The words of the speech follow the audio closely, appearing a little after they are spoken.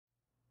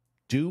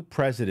Do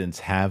presidents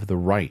have the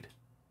right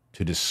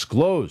to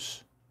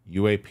disclose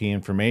UAP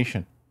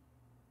information?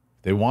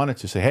 They wanted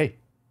to say, hey,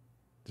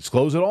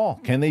 disclose it all.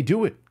 Can they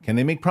do it? Can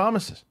they make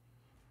promises?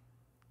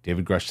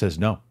 David Grush says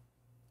no.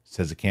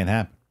 Says it can't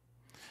happen.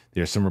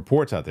 There's some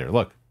reports out there.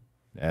 Look,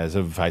 as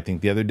of, I think,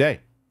 the other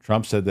day,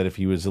 Trump said that if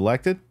he was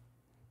elected,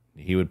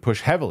 he would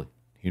push heavily.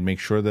 He'd make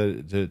sure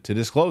that to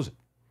disclose it.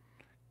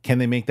 Can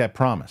they make that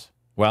promise?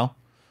 Well,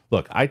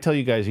 look, I tell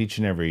you guys each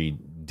and every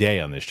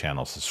day on this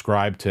channel,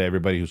 subscribe to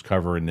everybody who's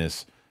covering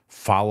this,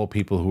 follow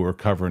people who are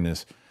covering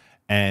this.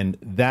 And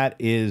that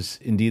is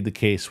indeed the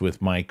case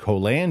with Mike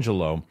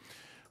Colangelo,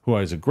 who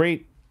has a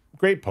great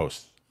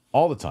post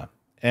all the time.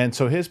 And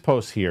so his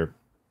post here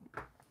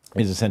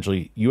is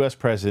essentially U.S.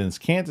 presidents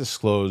can't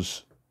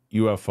disclose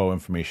UFO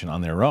information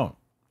on their own.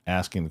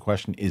 Asking the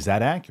question, is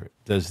that accurate?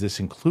 Does this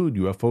include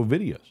UFO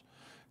videos?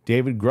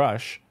 David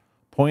Grush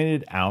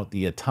pointed out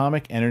the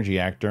Atomic Energy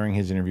Act during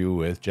his interview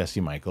with Jesse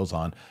Michaels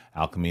on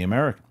Alchemy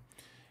American.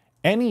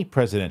 Any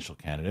presidential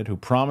candidate who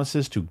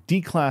promises to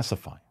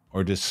declassify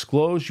or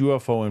disclose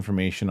UFO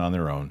information on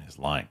their own is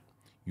lying.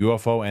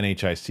 UFO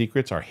NHI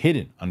secrets are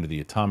hidden under the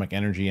Atomic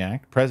Energy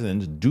Act.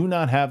 Presidents do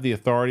not have the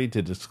authority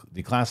to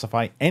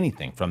declassify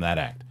anything from that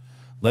act.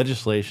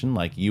 Legislation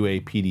like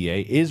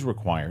UAPDA is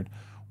required,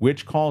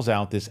 which calls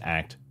out this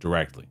act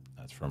directly.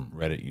 That's from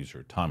Reddit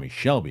user Tommy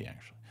Shelby,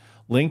 actually.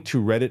 Link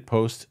to Reddit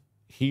post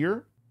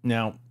here.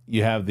 Now,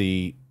 you have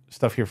the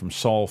stuff here from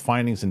Saul.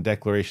 Findings and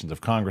declarations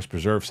of Congress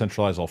preserve,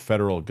 centralize all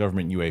federal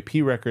government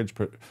UAP records,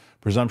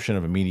 presumption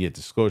of immediate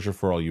disclosure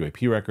for all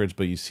UAP records.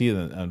 But you see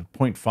on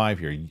point 5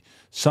 here,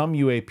 some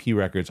UAP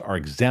records are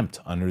exempt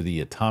under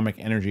the Atomic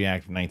Energy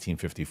Act of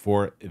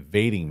 1954,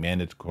 evading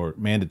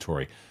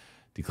mandatory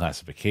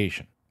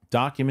declassification.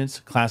 Documents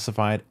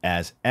classified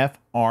as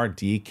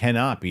FRD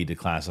cannot be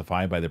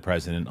declassified by the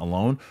president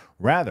alone.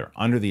 Rather,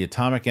 under the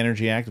Atomic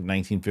Energy Act of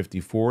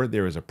 1954,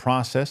 there is a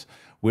process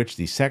which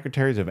the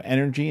Secretaries of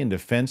Energy and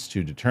Defense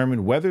to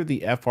determine whether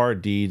the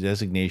FRD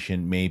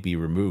designation may be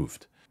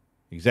removed.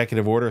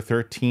 Executive Order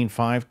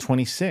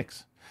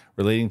 13526,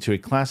 relating to a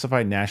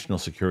classified national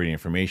security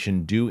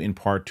information due in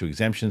part to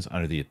exemptions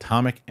under the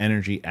Atomic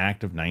Energy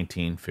Act of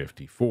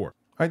 1954.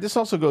 All right, this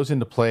also goes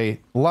into play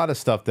a lot of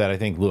stuff that I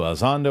think Lou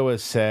Elizondo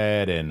has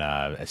said, and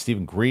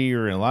Stephen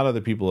Greer and a lot of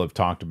other people have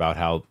talked about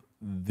how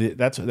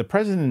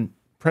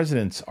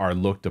presidents are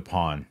looked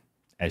upon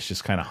as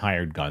just kind of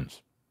hired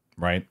guns,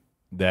 right?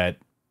 That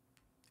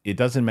it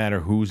doesn't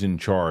matter who's in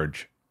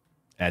charge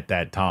at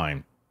that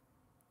time,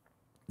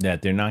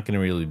 that they're not going to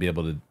really be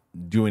able to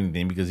do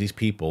anything because these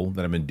people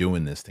that have been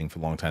doing this thing for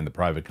a long time, the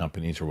private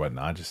companies or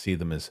whatnot, just see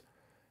them as,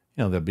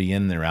 you know, they'll be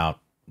in, they're out.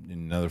 In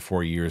another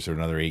 4 years or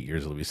another 8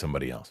 years, it'll be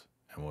somebody else,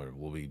 and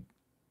we'll be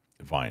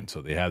fine.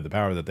 So they have the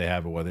power that they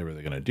have of whatever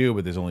they're going to do,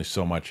 but there's only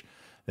so much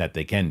that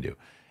they can do.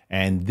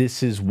 And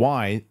this is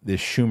why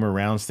this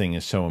Schumer-Rounds thing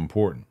is so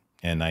important,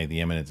 and the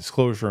imminent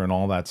disclosure and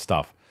all that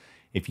stuff.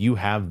 If you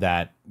have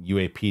that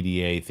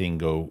UAPDA thing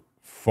go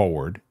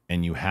forward,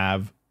 and you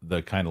have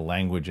the kind of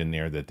language in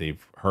there that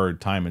they've heard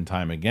time and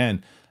time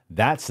again,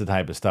 that's the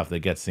type of stuff that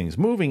gets things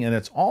moving. And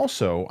it's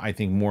also, I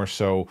think, more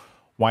so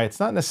why it's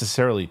not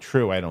necessarily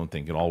true, I don't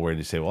think, at all, where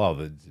they say,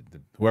 well,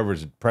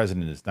 whoever's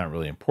president is not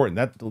really important.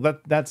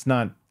 That's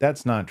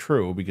not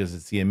true, because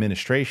it's the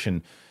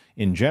administration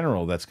in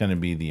general that's going to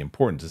be the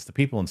importance. It's the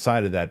people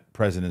inside of that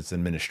president's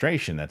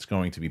administration that's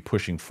going to be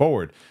pushing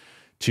forward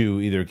to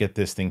either get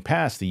this thing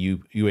passed, the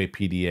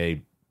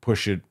UAPDA,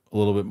 push it a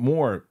little bit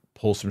more,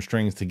 pull some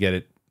strings to get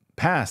it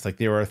passed. Like,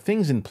 there are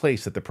things in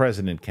place that the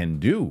president can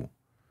do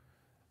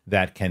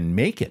that can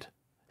make it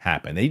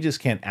happen. They just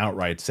can't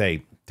outright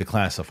say,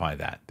 declassify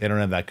that. They don't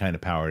have that kind of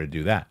power to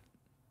do that.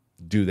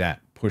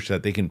 Push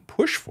that. They can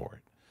push for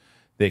it.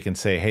 They can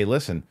say, hey,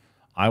 listen,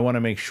 I want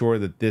to make sure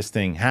that this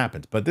thing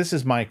happens. But this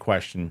is my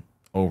question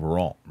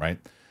overall, right?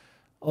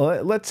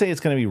 Let's say it's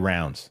going to be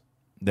Rounds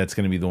that's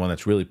going to be the one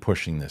that's really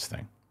pushing this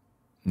thing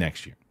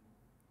next year.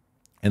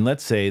 And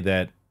let's say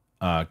that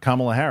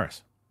Kamala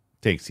Harris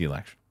takes the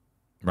election,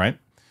 right?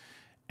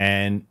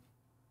 And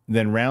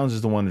then Rounds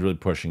is the one who's really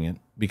pushing it,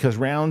 because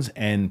Rounds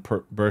and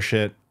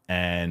Burchett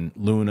and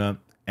Luna,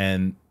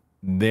 and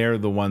they're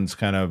the ones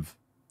kind of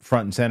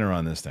front and center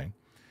on this thing.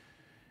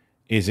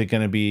 Is it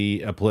going to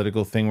be a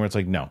political thing where it's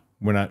like, no,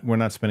 we're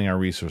not spending our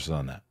resources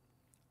on that?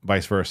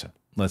 Vice versa.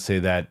 Let's say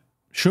that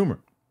Schumer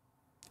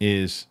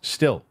is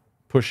still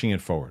pushing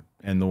it forward,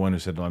 and the one who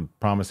said, I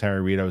promised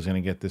Harry Reid I was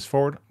going to get this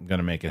forward, I'm going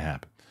to make it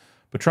happen.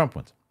 But Trump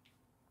wins.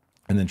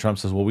 And then Trump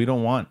says, well, we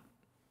don't want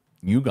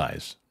you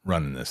guys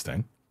running this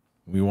thing.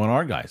 We want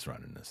our guys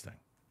running this thing.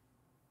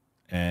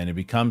 And it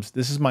becomes,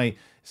 this is my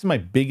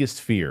biggest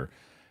fear.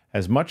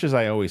 As much as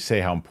I always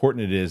say how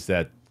important it is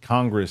that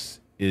Congress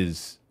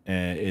is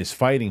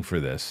fighting for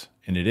this,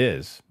 and it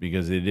is,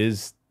 because it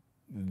is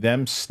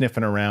them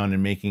sniffing around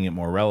and making it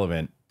more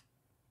relevant,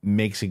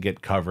 makes it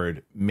get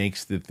covered,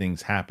 makes the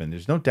things happen.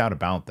 There's no doubt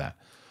about that.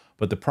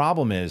 But the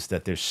problem is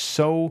that they're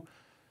so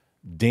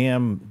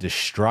damn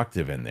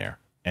destructive in there,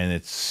 and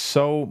it's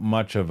so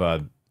much of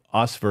a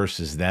us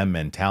versus them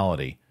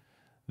mentality,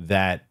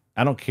 that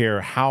I don't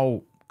care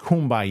how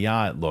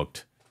kumbaya it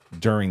looked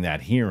during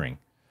that hearing.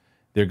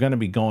 They're going to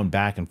be going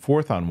back and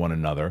forth on one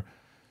another.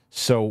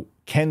 So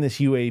can this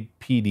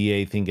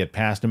UAPDA thing get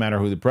passed no matter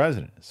who the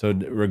president is? So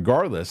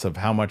regardless of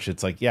how much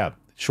it's like, yeah,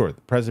 sure,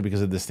 the president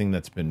because of this thing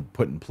that's been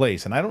put in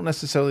place. And I don't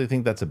necessarily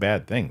think that's a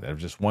bad thing.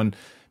 There's just one,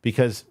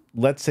 because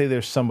let's say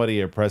there's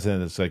somebody, a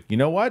president that's like, you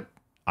know what?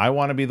 I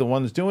want to be the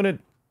one that's doing it.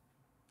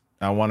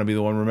 I want to be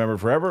the one remembered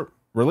forever.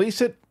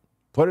 Release it,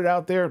 put it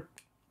out there,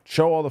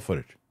 show all the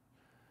footage.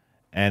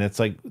 And it's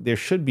like, there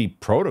should be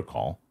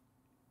protocol.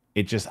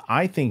 It just,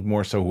 I think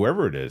more so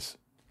whoever it is,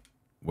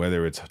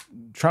 whether it's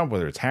Trump,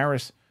 whether it's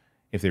Harris,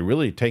 if they're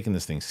really taking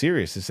this thing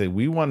serious, to say,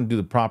 we want to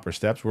do the proper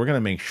steps. We're going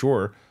to make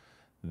sure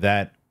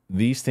that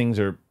these things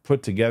are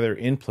put together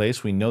in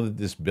place. We know that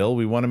this bill,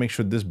 we want to make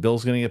sure this bill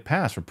is going to get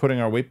passed. We're putting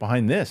our weight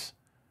behind this.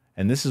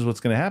 And this is what's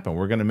going to happen.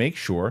 We're going to make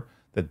sure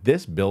that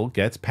this bill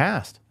gets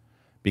passed.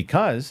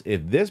 Because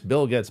if this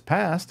bill gets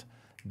passed,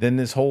 then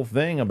this whole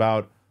thing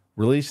about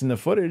releasing the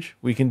footage,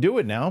 we can do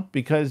it now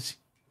because,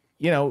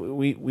 you know,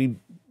 we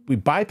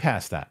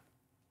bypass that.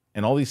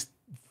 And all these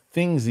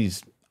things,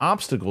 these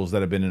obstacles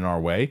that have been in our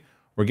way,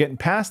 we're getting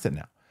past it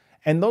now.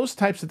 And those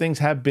types of things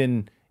have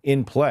been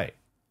in play.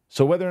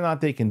 So whether or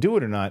not they can do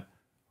it or not,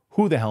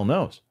 who the hell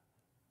knows?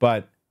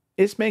 But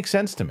it makes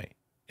sense to me.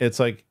 It's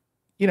like,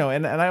 you know,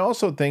 and I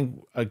also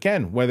think,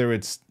 again, whether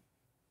it's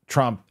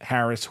Trump,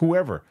 Harris,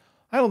 whoever,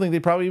 I don't think they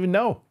probably even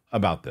know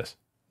about this,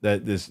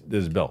 that this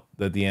bill,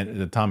 that the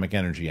Atomic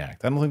Energy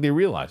Act. I don't think they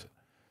realize it.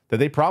 That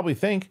they probably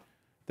think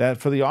that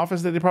for the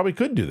office that they probably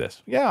could do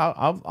this. Yeah,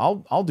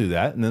 I'll do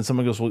that. And then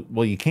someone goes,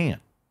 well, you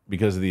can't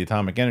because of the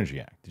Atomic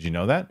Energy Act. Did you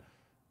know that?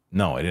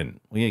 No, I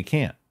didn't. Well, yeah, you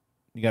can't.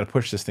 You got to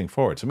push this thing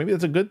forward. So maybe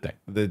that's a good thing.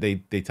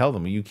 They tell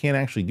them you can't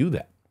actually do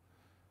that.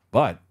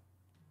 But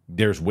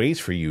there's ways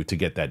for you to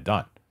get that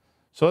done.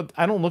 So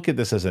I don't look at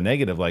this as a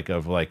negative,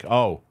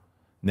 oh,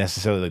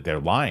 necessarily like they're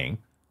lying.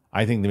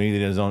 I think that maybe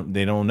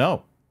they don't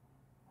know.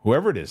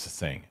 Whoever it is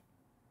saying it.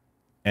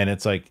 And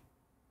it's like,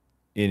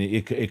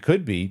 it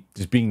could be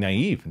just being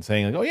naive and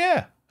saying, like, oh,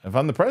 yeah, if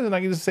I'm the president,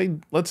 I can just say,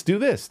 let's do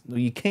this. No,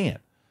 you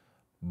can't.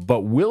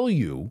 But will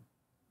you?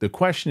 The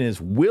question is,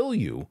 will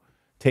you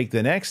take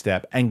the next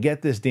step and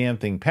get this damn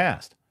thing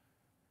passed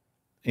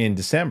in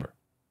December?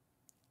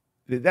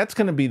 That's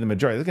going to be the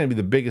majority. That's going to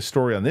be the biggest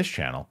story on this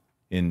channel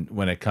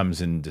when it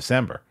comes in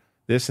December.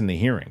 This and the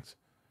hearings.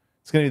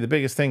 It's going to be the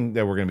biggest thing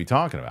that we're going to be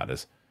talking about,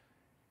 is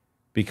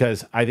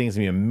because I think it's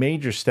going to be a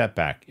major step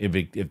back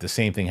if the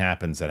same thing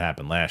happens that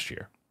happened last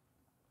year.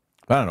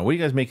 But I don't know. What do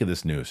you guys make of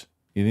this news?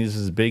 You think this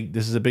is big?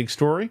 This is a big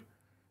story?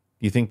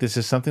 You think this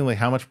is something like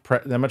how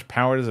much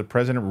power does a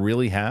president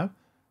really have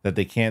that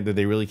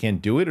they really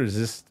can't do it, or is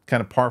this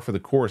kind of par for the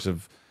course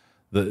of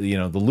the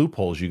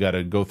loopholes you got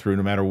to go through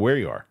no matter where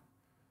you are?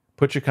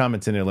 Put your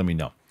comments in there. Let me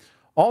know.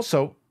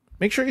 Also,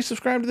 make sure you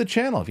subscribe to the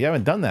channel if you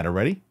haven't done that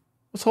already.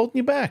 What's holding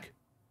you back?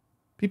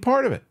 Be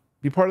part of it.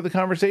 Be part of the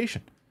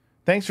conversation.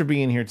 Thanks for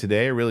being here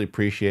today. I really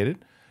appreciate it.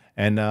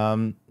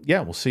 And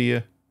yeah, we'll see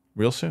you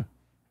real soon.